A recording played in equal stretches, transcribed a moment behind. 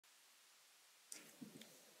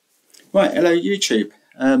Right, hello YouTube.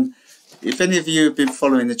 If any of you have been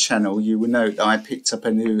following the channel, you will know that I picked up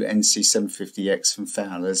a new NC750X from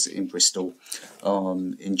Fowler's in Bristol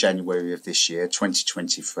in January of this year,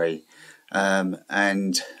 2023.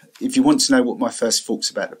 And if you want to know what my first thoughts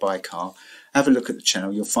about the bike are, have a look at the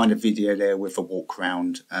channel. You'll find a video there with a walk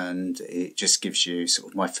around, and it just gives you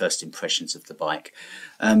sort of my first impressions of the bike.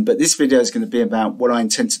 But this video is going to be about what I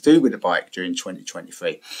intend to do with the bike during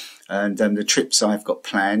 2023, and the trips I've got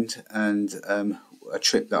planned, and a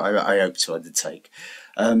trip that I hope to undertake.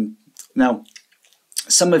 Now,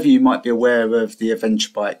 some of you might be aware of the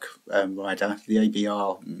Adventure Bike Rider, the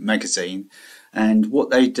ABR magazine, and what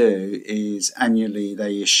they do is annually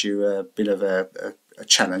they issue a bit of a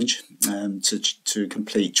challenge to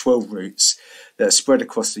complete 12 routes that are spread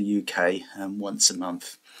across the UK once a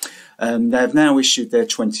month. They have now issued their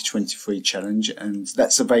 2023 challenge, and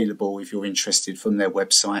that's available if you're interested from their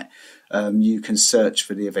website. You can search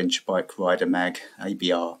for the Adventure Bike Rider Mag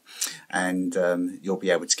ABR, and you'll be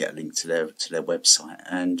able to get a link to their website.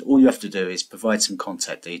 And all you have to do is provide some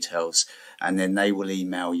contact details, and then they will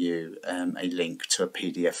email you a link to a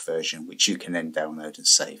PDF version which you can then download and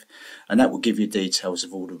save, and that will give you details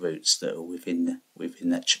of all the routes that are within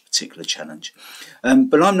that particular challenge.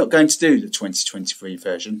 But I'm not going to do the 2023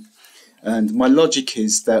 version, and my logic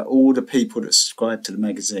is that all the people that subscribe to the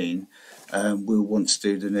magazine will want to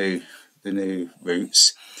do the new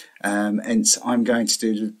routes. Hence I'm going to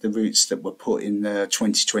do the routes that were put in the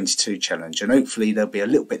 2022 challenge, and hopefully they'll be a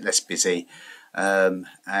little bit less busy, and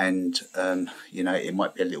you know, it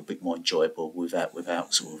might be a little bit more enjoyable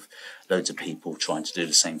without sort of loads of people trying to do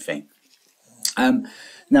the same thing.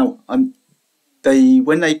 Now,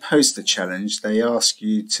 when they post the challenge, they ask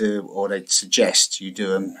you to, or they suggest you do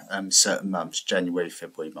them certain months: January,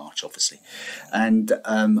 February, March, obviously. And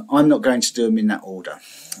I'm not going to do them in that order.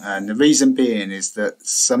 And the reason being is that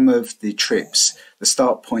some of the trips, the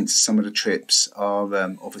start points of some of the trips are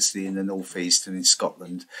obviously in the northeast and in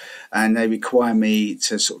Scotland, and they require me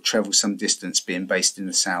to sort of travel some distance, being based in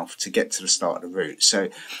the south, to get to the start of the route. So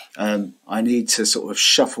I need to sort of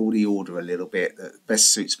shuffle the order a little bit that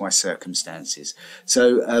best suits my circumstances.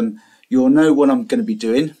 So you'll know what I'm going to be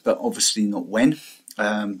doing, but obviously not when.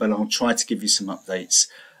 But I'll try to give you some updates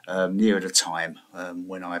nearer the time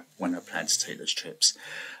when I plan to take those trips.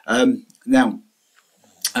 Now,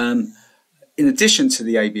 in addition to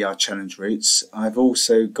the ABR challenge routes, I've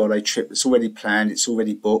also got a trip that's already planned. It's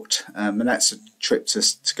already booked, and that's a trip to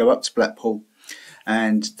go up to Blackpool,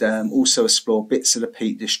 and also explore bits of the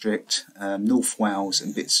Peak District, North Wales,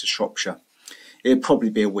 and bits of Shropshire. It'll probably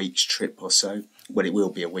be a week's trip or so. Well, it will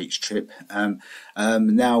be a week's trip.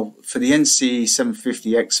 Now, for the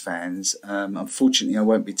NC750X fans, unfortunately I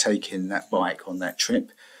won't be taking that bike on that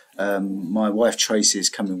trip. My wife Tracy is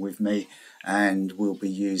coming with me, and we'll be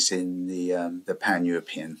using the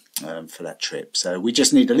Pan-European for that trip. So we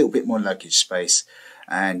just need a little bit more luggage space,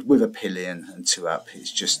 and with a pillion and two up,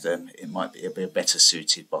 it's just it might be a bit better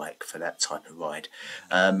suited bike for that type of ride.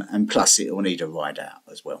 And plus it will need a ride out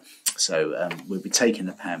as well. So we'll be taking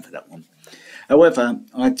the Pan for that one. However,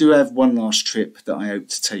 I do have one last trip that I hope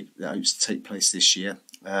to take place this year,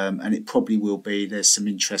 and it probably will be. There's some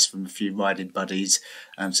interest from a few riding buddies,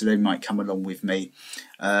 so they might come along with me,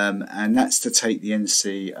 and that's to take the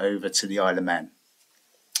NC over to the Isle of Man.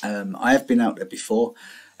 I have been out there before,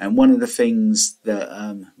 and one of the things that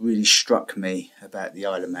really struck me about the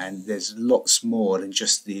Isle of Man, there's lots more than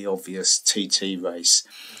just the obvious TT race,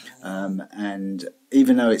 and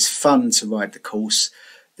even though it's fun to ride the course,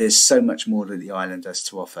 there's so much more that the island has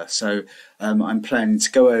to offer. So I'm planning to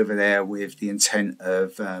go over there with the intent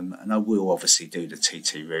of, and I will obviously do the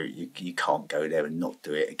TT route. You can't go there and not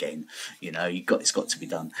do it again. You know, it's got to be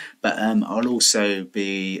done. But I'll also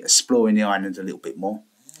be exploring the island a little bit more,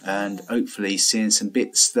 and hopefully seeing some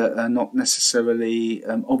bits that are not necessarily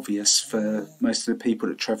obvious for most of the people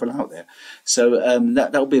that travel out there. So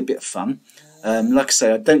that'll be a bit of fun. Like I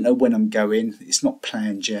say, I don't know when I'm going. It's not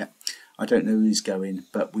planned yet. I don't know who's going,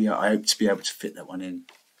 but I hope to be able to fit that one in.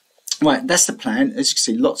 Right, that's the plan. As you can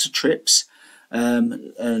see, lots of trips.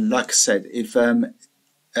 Like I said, if I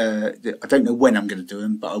don't know when I'm going to do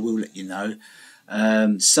them, but I will let you know.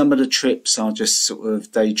 Some of the trips are just sort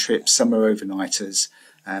of day trips. Some are overnighters,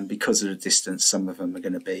 and because of the distance, some of them are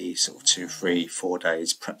going to be sort of 2, 3, 4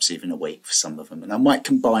 days, perhaps even a week for some of them. And I might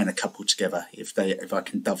combine a couple together if I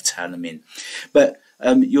can dovetail them in. But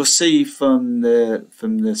you'll see from the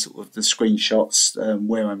sort of the screenshots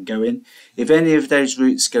where I'm going. If any of those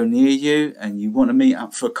routes go near you and you want to meet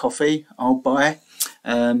up for a coffee, I'll buy.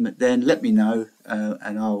 Then let me know,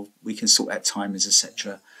 and we can sort out timings,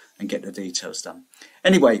 etc., and get the details done.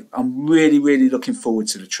 Anyway, I'm really looking forward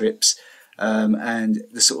to the trips. And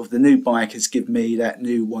the new bike has given me that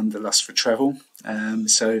new wanderlust for travel.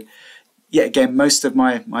 So yeah, again, most of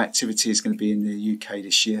my activity is going to be in the UK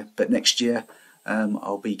this year, but next year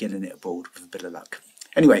I'll be getting it abroad with a bit of luck.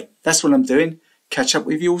 Anyway, that's what I'm doing. Catch up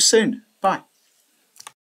with you all soon. Bye.